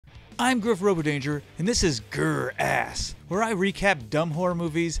I'm Grif RoboDangr, and this is GRR ASS, where I recap dumb horror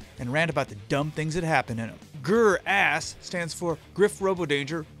movies and rant about the dumb things that happen in them. GRR ASS stands for Grif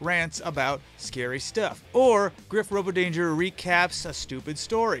RoboDangr Rants About Scary Stuff, or Grif RoboDangr Recaps a Stupid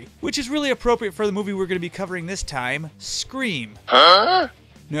Story, which is really appropriate for the movie we're going to be covering this time, Scream. Huh?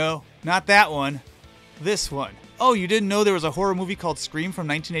 No, not that one. This one. Oh, you didn't know there was a horror movie called Scream from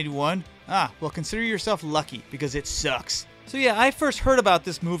 1981? Ah, well consider yourself lucky, because it sucks. So yeah, I first heard about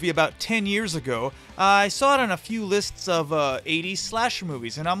this movie about 10 years ago. I saw it on a few lists of 80s slasher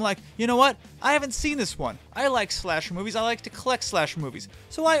movies, and I'm like, you know what? I haven't seen this one. I like slasher movies. I like to collect slasher movies.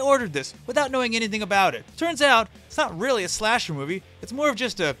 So I ordered this without knowing anything about it. Turns out, it's not really a slasher movie. It's more of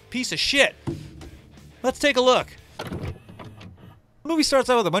just a piece of shit. Let's take a look. The movie starts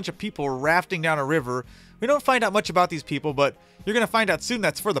out with a bunch of people rafting down a river. We don't find out much about these people, but you're going to find out soon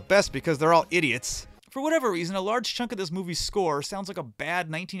that's for the best because they're all idiots. For whatever reason, a large chunk of this movie's score sounds like a bad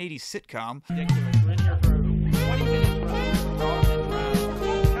 1980s sitcom.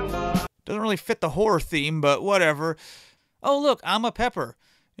 Doesn't really fit the horror theme, but whatever. Oh look, I'm a Pepper.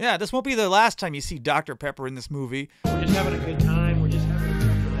 Yeah, this won't be the last time you see Dr. Pepper in this movie. We're just having a good time. We're just having a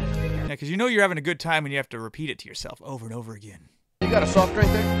good time. Yeah, because you know you're having a good time when you have to repeat it to yourself over and over again. You got a soft drink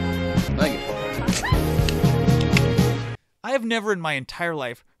there? Thank you. I have never in my entire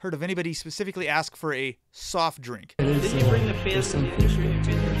life heard of anybody specifically ask for a soft drink. Did you bring the fish in the industry? It's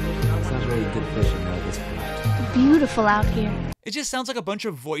not really good fishing at this point. Beautiful out here. It just sounds like a bunch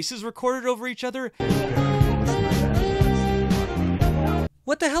of voices recorded over each other.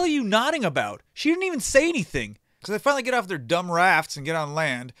 What the hell are you nodding about? She didn't even say anything. So they finally get off their dumb rafts and get on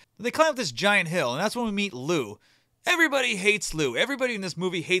land. They climb up this giant hill, and that's when we meet Lou. Everybody hates Lou. Everybody in this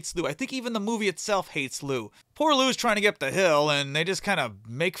movie hates Lou. I think even the movie itself hates Lou. Poor Lou's trying to get up the hill, and they just kind of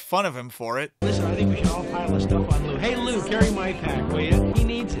make fun of him for it. Listen, I think we should all pile the stuff on Lou. Hey, Lou, carry my pack, will you? He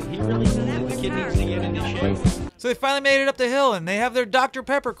needs it. He really needs it. The kid needs to get into shape. So they finally made it up the hill, and they have their Dr.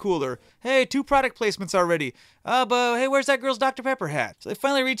 Pepper cooler. Hey, 2 product placements already. But hey, where's that girl's Dr. Pepper hat? So they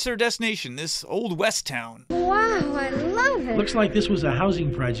finally reach their destination, this old west town. Wow, I love it. Looks like this was a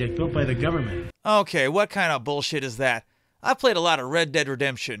housing project built by the government. Okay, what kind of bullshit is that? I've played a lot of Red Dead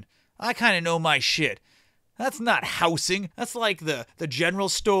Redemption. I kind of know my shit. That's not housing. That's like the general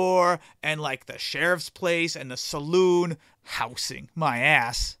store and like the sheriff's place and the saloon. Housing. My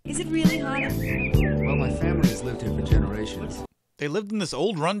ass. Is it really hot? Well, my family has lived here for generations. They lived in this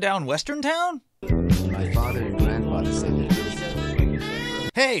old rundown western town? My father and grandfather said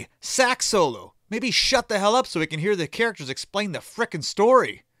that. Hey, sax solo. Maybe shut the hell up so we can hear the characters explain the frickin'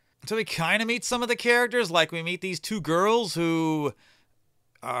 story. So we kind of meet some of the characters, like we meet these 2 girls who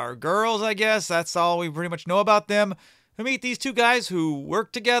are girls, I guess. That's all we pretty much know about them. We meet these 2 guys who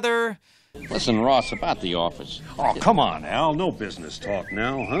work together. Listen, Ross, about the office. Oh, come on, Al. No business talk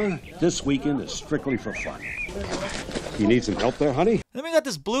now, huh? This weekend is strictly for fun. You need some help there, honey? Then we got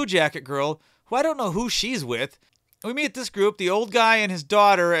this blue jacket girl, who I don't know who she's with. We meet this group, the old guy and his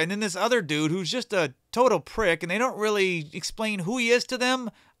daughter, and then this other dude who's just a total prick, and they don't really explain who he is to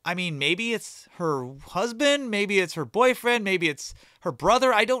them. I mean, maybe it's her husband, maybe it's her boyfriend, maybe it's her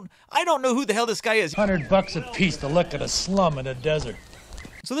brother. I don't know who the hell this guy is. $100 a piece to look at a slum in a desert.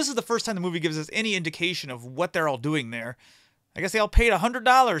 So this is the first time the movie gives us any indication of what they're all doing there. I guess they all paid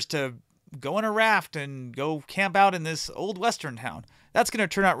 $100 to go on a raft and go camp out in this old western town. That's going to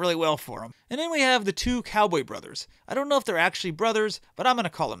turn out really well for them. And then we have the 2 cowboy brothers. I don't know if they're actually brothers, but I'm going to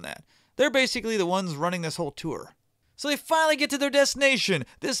call them that. They're basically the ones running this whole tour. So they finally get to their destination,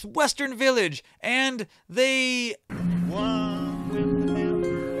 this western village, and they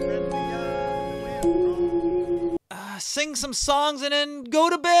sing some songs and then go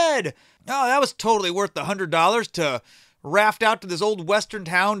to bed. Oh, that was totally worth the $100 to raft out to this old western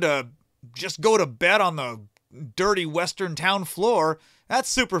town to just go to bed on the dirty western town floor. That's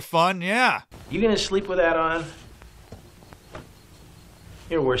super fun, yeah. You gonna sleep with that on?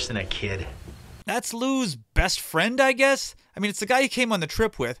 You're worse than a kid. That's Lou's best friend, I guess? I mean, it's the guy he came on the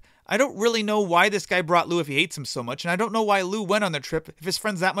trip with. I don't really know why this guy brought Lou if he hates him so much, and I don't know why Lou went on the trip if his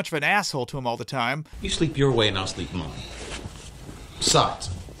friend's that much of an asshole to him all the time. You sleep your way and I'll sleep mine.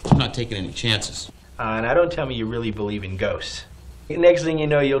 Besides, I'm not taking any chances. Now don't tell me you really believe in ghosts. Next thing you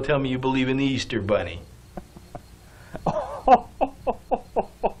know, you'll tell me you believe in the Easter Bunny.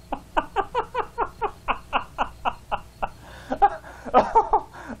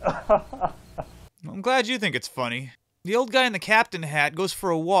 I'm glad you think it's funny. The old guy in the captain hat goes for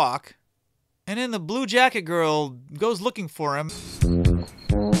a walk, and then the blue jacket girl goes looking for him.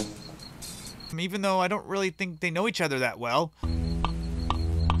 Even though I don't really think they know each other that well.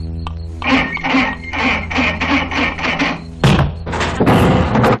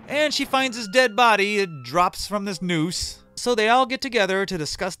 and she finds his dead body. It drops from this noose. So they all get together to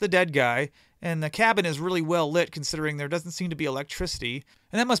discuss the dead guy, and the cabin is really well lit considering there doesn't seem to be electricity.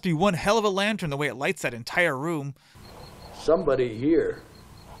 And that must be one hell of a lantern the way it lights that entire room. Somebody here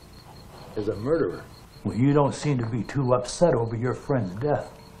is a murderer. Well, you don't seem to be too upset over your friend's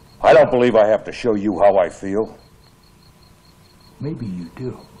death. I don't believe I have to show you how I feel. Maybe you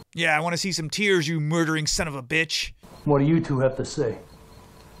do. Yeah, I want to see some tears, you murdering son of a bitch. What do you two have to say?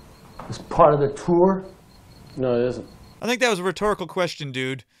 It's part of the tour? No, it isn't. I think that was a rhetorical question,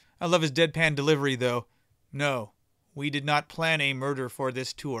 dude. I love his deadpan delivery, though. No, we did not plan a murder for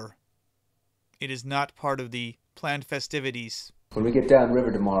this tour. It is not part of the planned festivities. When we get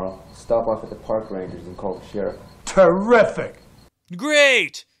downriver tomorrow, stop off at the park rangers and call the sheriff. Terrific!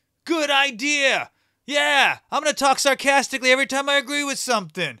 Great! Good idea! Yeah, I'm gonna talk sarcastically every time I agree with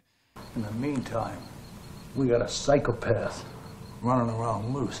something. In the meantime, we got a psychopath running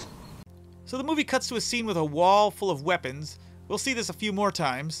around loose. So the movie cuts to a scene with a wall full of weapons. We'll see this a few more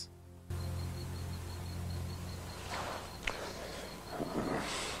times.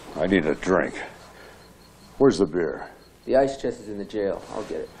 I need a drink. Where's the beer? The ice chest is in the jail. I'll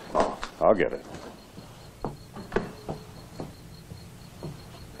get it. I'll get it.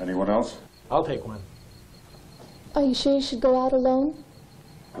 Anyone else? I'll take one. Are you sure you should go out alone?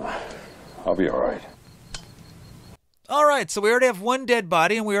 I'll be all right. Alright, so we already have one dead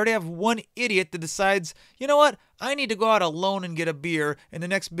body, and we already have one idiot that decides, you know what, I need to go out alone and get a beer in the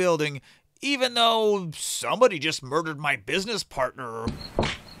next building, even though somebody just murdered my business partner.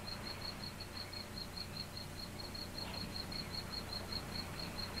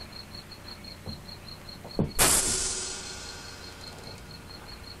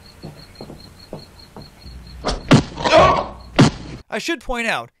 I should point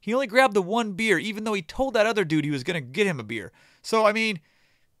out, he only grabbed the one beer, even though he told that other dude he was going to get him a beer. So, I mean,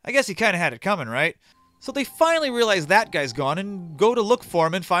 I guess he kind of had it coming, right? So they finally realize that guy's gone and go to look for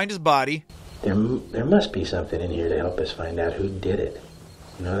him and find his body. There must be something in here to help us find out who did it.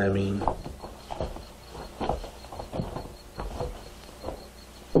 You know what I mean?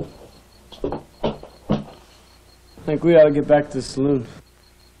 I think we ought to get back to the saloon.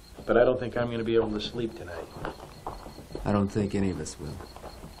 But I don't think I'm going to be able to sleep tonight. I don't think any of us will.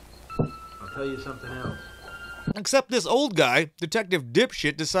 I'll tell you something else. Except this old guy, Detective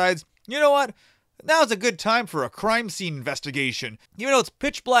Dipshit, decides, you know what? Now's a good time for a crime scene investigation. Even though it's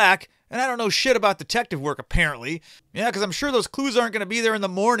pitch black, and I don't know shit about detective work, apparently. Yeah, because I'm sure those clues aren't going to be there in the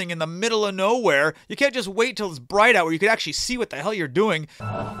morning in the middle of nowhere. You can't just wait till it's bright out where you can actually see what the hell you're doing.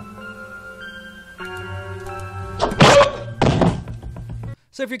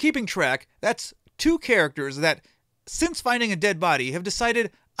 So if you're keeping track, that's two characters that, since finding a dead body, have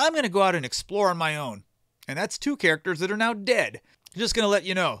decided, I'm going to go out and explore on my own. And that's two characters that are now dead. Just going to let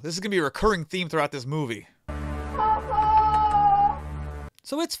you know, this is going to be a recurring theme throughout this movie.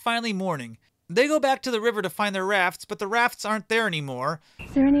 So it's finally morning. They go back to the river to find their rafts, but the rafts aren't there anymore.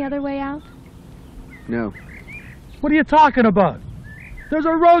 Is there any other way out? No. What are you talking about? There's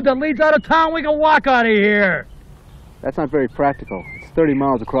a road that leads out of town. We can walk out of here. That's not very practical. It's 30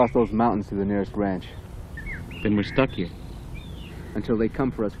 miles across those mountains to the nearest ranch. Then we're stuck here. Until they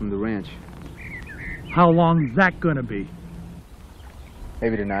come for us from the ranch. How long's that gonna be?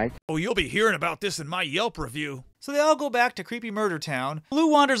 Maybe tonight. Oh, you'll be hearing about this in my Yelp review. So they all go back to Creepy Murder Town.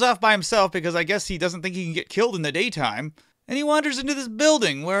 Lou wanders off by himself because I guess he doesn't think he can get killed in the daytime. And he wanders into this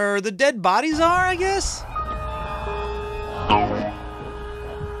building where the dead bodies are, I guess?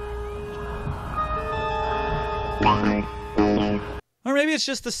 Or maybe it's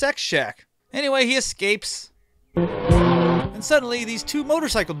just the sex shack. Anyway, he escapes. And suddenly, these two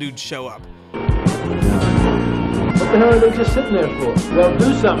motorcycle dudes show up. What the hell are they just sitting there for? Well,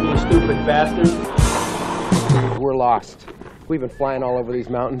 do something, you stupid bastards. We're lost. We've been flying all over these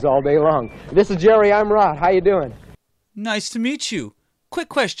mountains all day long. This is Jerry, I'm Rod. How you doing? Nice to meet you. Quick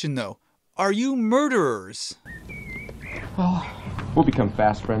question, though. Are you murderers? Well, we'll become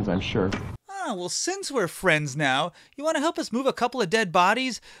fast friends, I'm sure. Ah, well, since we're friends now, you want to help us move a couple of dead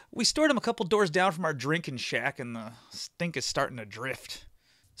bodies? We stored them a couple doors down from our drinking shack, and the stink is starting to drift.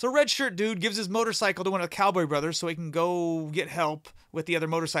 So Red Shirt Dude gives his motorcycle to one of the Cowboy Brothers so he can go get help with the other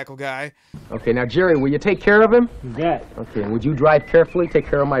motorcycle guy. Okay, now, Jerry, will you take care of him? You bet. Okay, and would you drive carefully? Take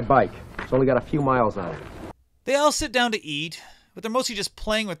care of my bike. It's only got a few miles on it. They all sit down to eat, but they're mostly just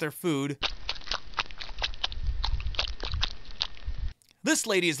playing with their food. This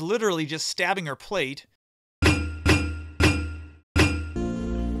lady is literally just stabbing her plate.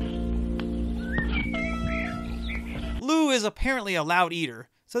 Lou is apparently a loud eater,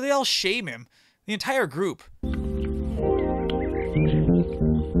 so they all shame him, the entire group.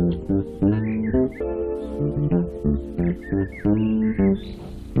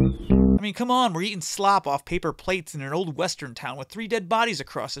 mean, come on, we're eating slop off paper plates in an old western town with 3 dead bodies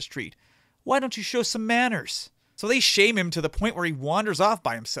across the street. Why don't you show some manners? So they shame him to the point where he wanders off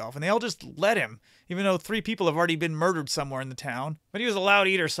by himself, and they all just let him, even though 3 people have already been murdered somewhere in the town. But he was a loud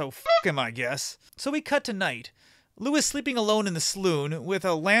eater, so f*** him, I guess. So we cut to night. Lou is sleeping alone in the saloon with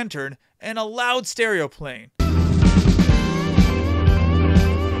a lantern and a loud stereo playing.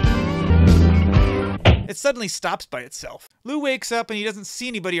 It suddenly stops by itself. Lou wakes up and he doesn't see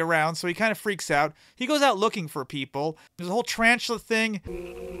anybody around, so he kind of freaks out. He goes out looking for people. There's a whole tarantula thing.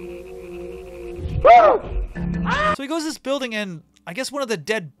 So he goes to this building and I guess one of the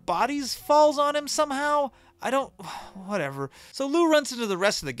dead bodies falls on him somehow. Whatever. So Lou runs into the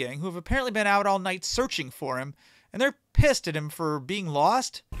rest of the gang, who have apparently been out all night searching for him, and they're pissed at him for being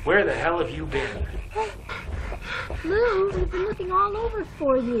lost. Where the hell have you been? Lou, we've been looking all over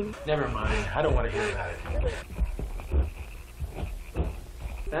for you. Never mind. I don't want to hear about it.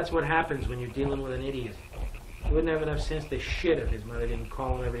 That's what happens when you're dealing with an idiot. He wouldn't have enough sense to shit if his mother didn't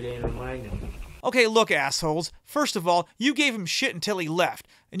call him every day and remind him. Okay, look, assholes. First of all, you gave him shit until he left,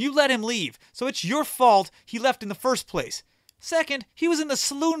 and you let him leave, so it's your fault he left in the first place. Second, he was in the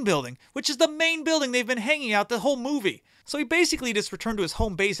saloon building, which is the main building they've been hanging out the whole movie. So he basically just returned to his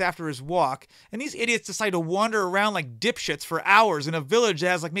home base after his walk, and these idiots decide to wander around like dipshits for hours in a village that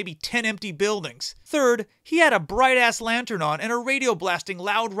has like maybe 10 empty buildings. Third, he had a bright-ass lantern on and a radio blasting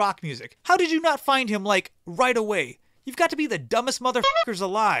loud rock music. How did you not find him, like, right away? You've got to be the dumbest motherfuckers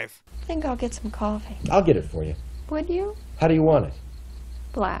alive. I think I'll get some coffee. I'll get it for you. Would you? How do you want it?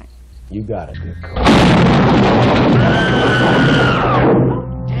 Black. You got it.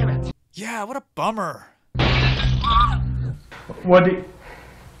 Damn it. Yeah, what a bummer. What do you...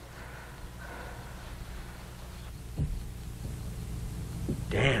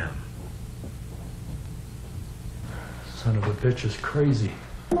 Damn. Son of a bitch is crazy.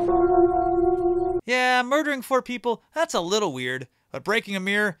 Yeah, murdering 4 people, that's a little weird. But breaking a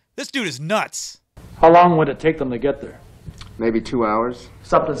mirror, this dude is nuts. How long would it take them to get there? Maybe 2 hours.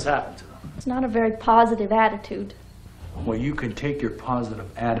 Something's happened to them. It's not a very positive attitude. Well, you can take your positive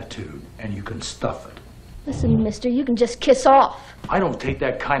attitude and you can stuff it. Listen, mister, you can just kiss off. I don't take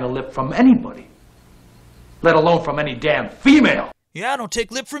that kind of lip from anybody, let alone from any damn female. Yeah, I don't take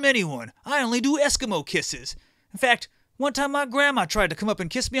lip from anyone. I only do Eskimo kisses. In fact, one time my grandma tried to come up and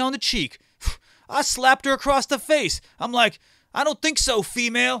kiss me on the cheek. I slapped her across the face. I'm like, I don't think so,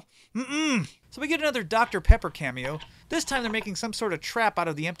 female. So we get another Dr. Pepper cameo. This time they're making some sort of trap out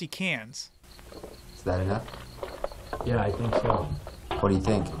of the empty cans. Is that enough? Yeah, I think so. What do you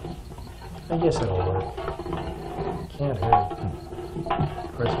think? I guess it'll work. Can't hurt.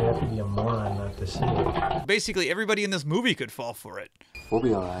 Of course, you have to be a moron not to see it. Basically, everybody in this movie could fall for it. We'll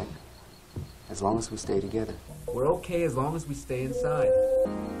be all right. As long as we stay together. We're okay as long as we stay inside.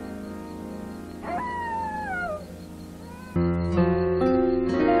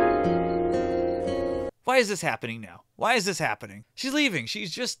 Why is this happening now? Why is this happening? She's leaving.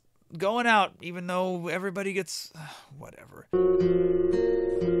 She's just going out, even though everybody gets... whatever.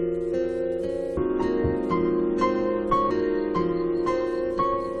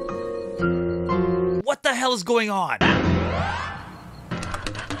 What the hell is going on?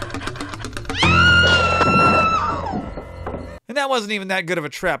 And that wasn't even that good of a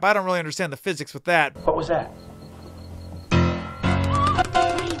trap. I don't really understand the physics with that. What was that?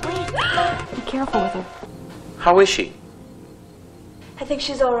 Be careful with her. How is she? I think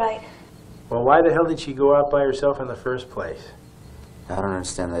she's all right. Well, why the hell did she go out by herself in the first place? I don't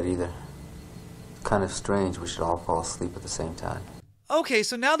understand that either. It's kind of strange we should all fall asleep at the same time. Okay,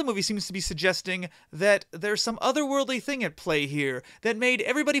 so now the movie seems to be suggesting that there's some otherworldly thing at play here that made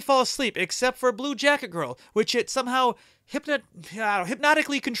everybody fall asleep except for Blue Jacket Girl, which it somehow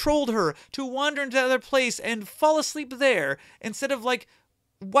hypnotically controlled her to wander into another place and fall asleep there instead of, like,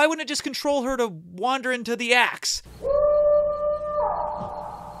 why wouldn't it just control her to wander into the axe?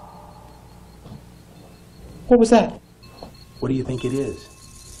 What was that? What do you think it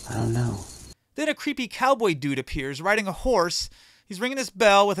is? I don't know. Then a creepy cowboy dude appears riding a horse. He's ringing his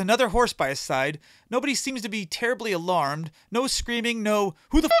bell with another horse by his side. Nobody seems to be terribly alarmed. No screaming, no,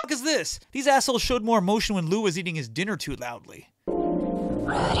 who the fuck is this? These assholes showed more emotion when Lou was eating his dinner too loudly.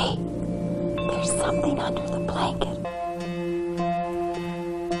 Rudy, there's something under the blanket.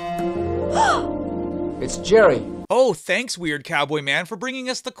 It's Jerry. Oh, thanks, weird cowboy man, for bringing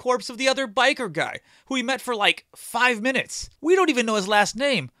us the corpse of the other biker guy, who we met for like 5 minutes. We don't even know his last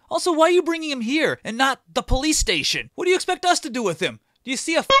name. Also, why are you bringing him here and not the police station? What do you expect us to do with him? Do you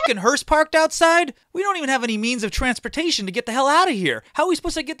see a fucking hearse parked outside? We don't even have any means of transportation to get the hell out of here. How are we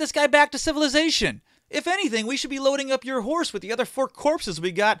supposed to get this guy back to civilization? If anything, we should be loading up your horse with the other 4 corpses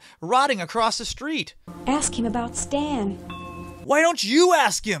we got rotting across the street. Ask him about Stan. Why don't you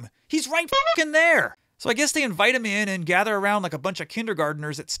ask him? He's right f***ing there. So I guess they invite him in and gather around like a bunch of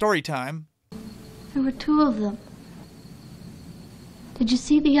kindergartners at story time. There were 2 of them. Did you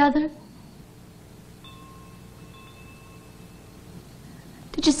see the other?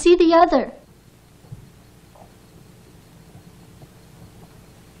 Did you see the other?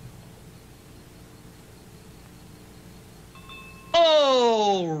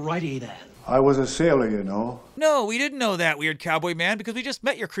 Alrighty then. I was a sailor, you know. No, we didn't know that, weird cowboy man, because we just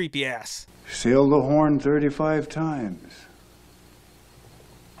met your creepy ass. Sailed the Horn 35 times.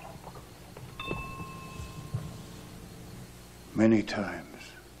 Many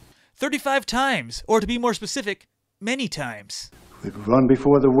times. 35 times, or to be more specific, many times. We'd run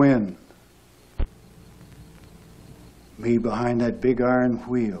before the wind. Me behind that big iron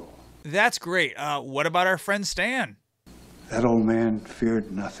wheel. That's great. What about our friend Stan? That old man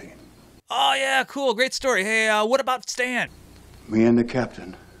feared nothing. Oh yeah, cool, great story. Hey, what about Stan? Me and the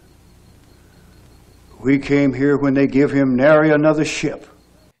captain. We came here when they give him nary another ship.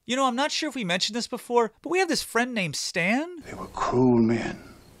 You know, I'm not sure if we mentioned this before, but we have this friend named Stan. They were cruel men.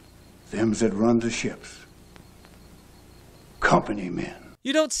 Thems that run the ships. Company men.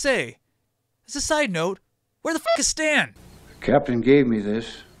 You don't say. As a side note, where the f*** is Stan? The captain gave me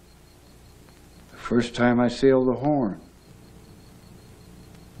this. The first time I sailed the Horn.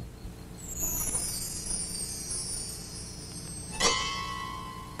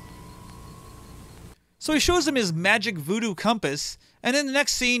 So he shows him his magic voodoo compass, and in the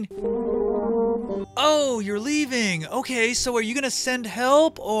next scene... Oh, you're leaving. Okay, so are you gonna send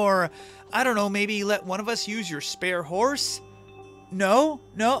help? Or, I don't know, maybe let one of us use your spare horse? No?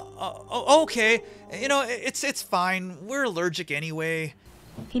 Okay. You know, it's fine. We're allergic anyway.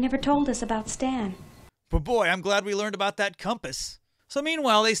 He never told us about Stan. But boy, I'm glad we learned about that compass. So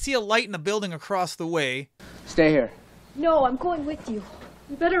meanwhile, they see a light in a building across the way. Stay here. No, I'm going with you.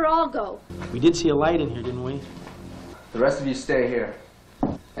 We better all go. We did see a light in here, didn't we? The rest of you stay here.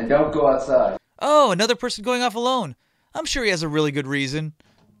 And don't go outside. Oh, another person going off alone. I'm sure he has a really good reason.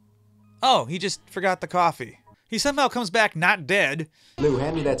 Oh, he just forgot the coffee. He somehow comes back not dead. Lou,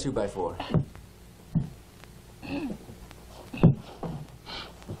 hand me that 2x4.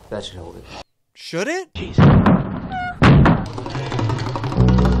 That should hold it. Should it?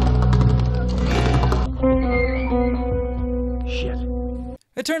 Shit.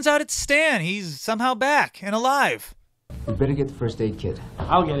 It turns out it's Stan. He's somehow back and alive. We better get the first aid kit.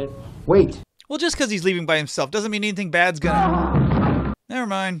 I'll get it. Wait. Well, just because he's leaving by himself doesn't mean anything bad's gonna... Never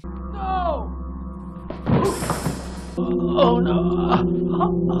mind. No! Oh no!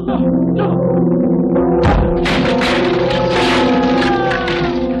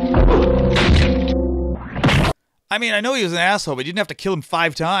 I mean, I know he was an asshole, but you didn't have to kill him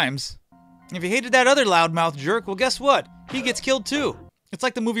 5 times. If you hated that other loudmouth jerk, well, guess what? He gets killed too. It's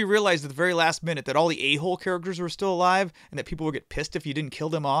like the movie realized at the very last minute that all the a-hole characters were still alive and that people would get pissed if you didn't kill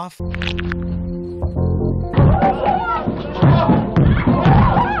them off.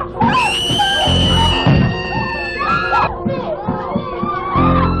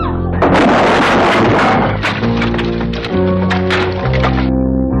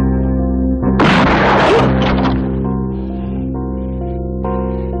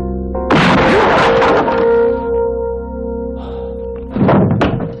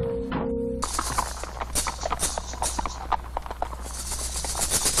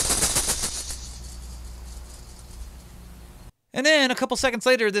 And then, a couple seconds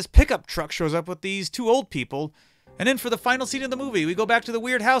later, this pickup truck shows up with these 2 old people. And then for the final scene of the movie, we go back to the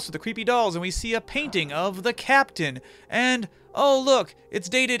weird house with the creepy dolls, and we see a painting of the captain. And, oh look, it's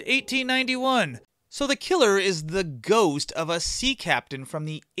dated 1891. So the killer is the ghost of a sea captain from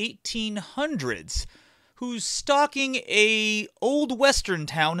the 1800s, who's stalking a old western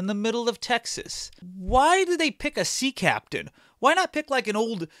town in the middle of Texas. Why did they pick a sea captain? Why not pick like an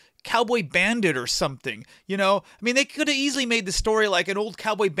old cowboy bandit or something, you know? I mean, they could have easily made the story like an old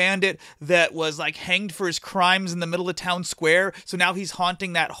cowboy bandit that was like hanged for his crimes in the middle of town square, so now he's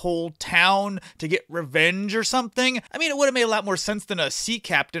haunting that whole town to get revenge or something. I mean, it would have made a lot more sense than a sea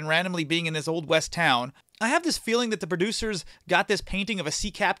captain randomly being in this old west town. I have this feeling that the producers got this painting of a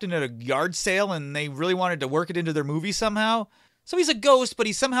sea captain at a yard sale and they really wanted to work it into their movie somehow. So he's a ghost, but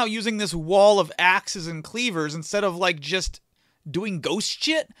he's somehow using this wall of axes and cleavers instead of like just doing ghost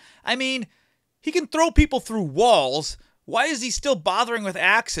shit? I mean, he can throw people through walls. Why is he still bothering with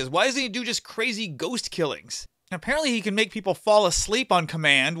axes? Why doesn't he do just crazy ghost killings? Apparently he can make people fall asleep on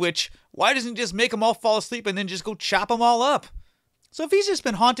command, which, why doesn't he just make them all fall asleep and then just go chop them all up? So if he's just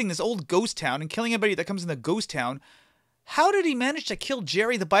been haunting this old ghost town and killing everybody that comes in the ghost town, how did he manage to kill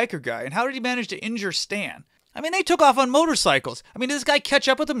Jerry the biker guy? And how did he manage to injure Stan? I mean, they took off on motorcycles. I mean, did this guy catch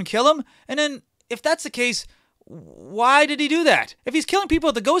up with him and kill him? And then, if that's the case, why did he do that? If he's killing people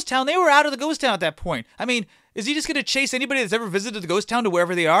at the ghost town, they were out of the ghost town at that point. I mean, is he just going to chase anybody that's ever visited the ghost town to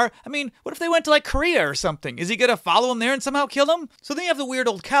wherever they are? I mean, what if they went to like Korea or something? Is he going to follow them there and somehow kill them? So then you have the weird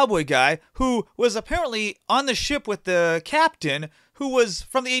old cowboy guy who was apparently on the ship with the captain who was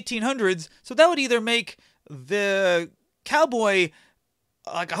from the 1800s. So that would either make the cowboy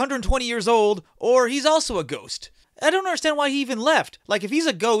like 120 years old, or he's also a ghost. I don't understand why he even left. Like, if he's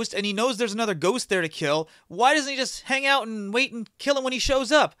a ghost and he knows there's another ghost there to kill, why doesn't he just hang out and wait and kill him when he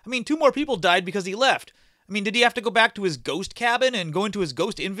shows up? I mean, 2 more people died because he left. I mean, did he have to go back to his ghost cabin and go into his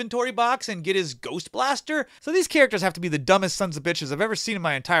ghost inventory box and get his ghost blaster? So these characters have to be the dumbest sons of bitches I've ever seen in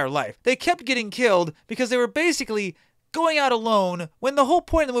my entire life. They kept getting killed because they were basically going out alone when the whole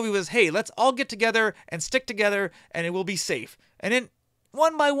point of the movie was, hey, let's all get together and stick together and it will be safe. And then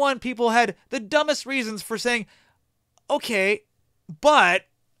one by one, people had the dumbest reasons for saying, okay, but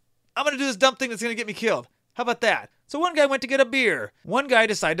I'm going to do this dumb thing that's going to get me killed. How about that? So one guy went to get a beer. One guy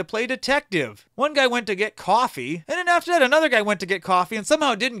decided to play detective. One guy went to get coffee. And then after that, another guy went to get coffee and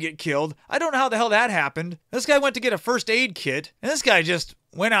somehow didn't get killed. I don't know how the hell that happened. This guy went to get a first aid kit. And this guy just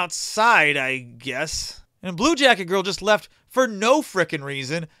went outside, I guess. And Blue Jacket Girl just left for no frickin'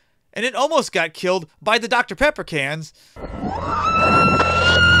 reason. And it almost got killed by the Dr. Pepper cans.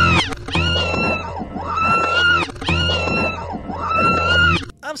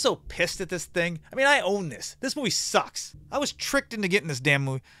 I'm so pissed at this thing. I mean, I own this. This movie sucks. I was tricked into getting this damn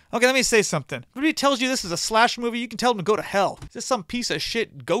movie. Okay, let me say something. If anybody tells you this is a slash movie, you can tell them to go to hell. It's just some piece of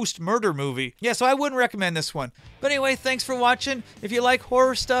shit ghost murder movie. Yeah, so I wouldn't recommend this one. But anyway, thanks for watching. If you like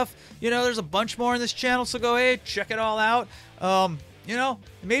horror stuff, you know, there's a bunch more on this channel, so go ahead, check it all out. You know,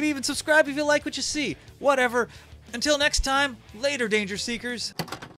 maybe even subscribe if you like what you see. Whatever. Until next time, later, Danger Seekers.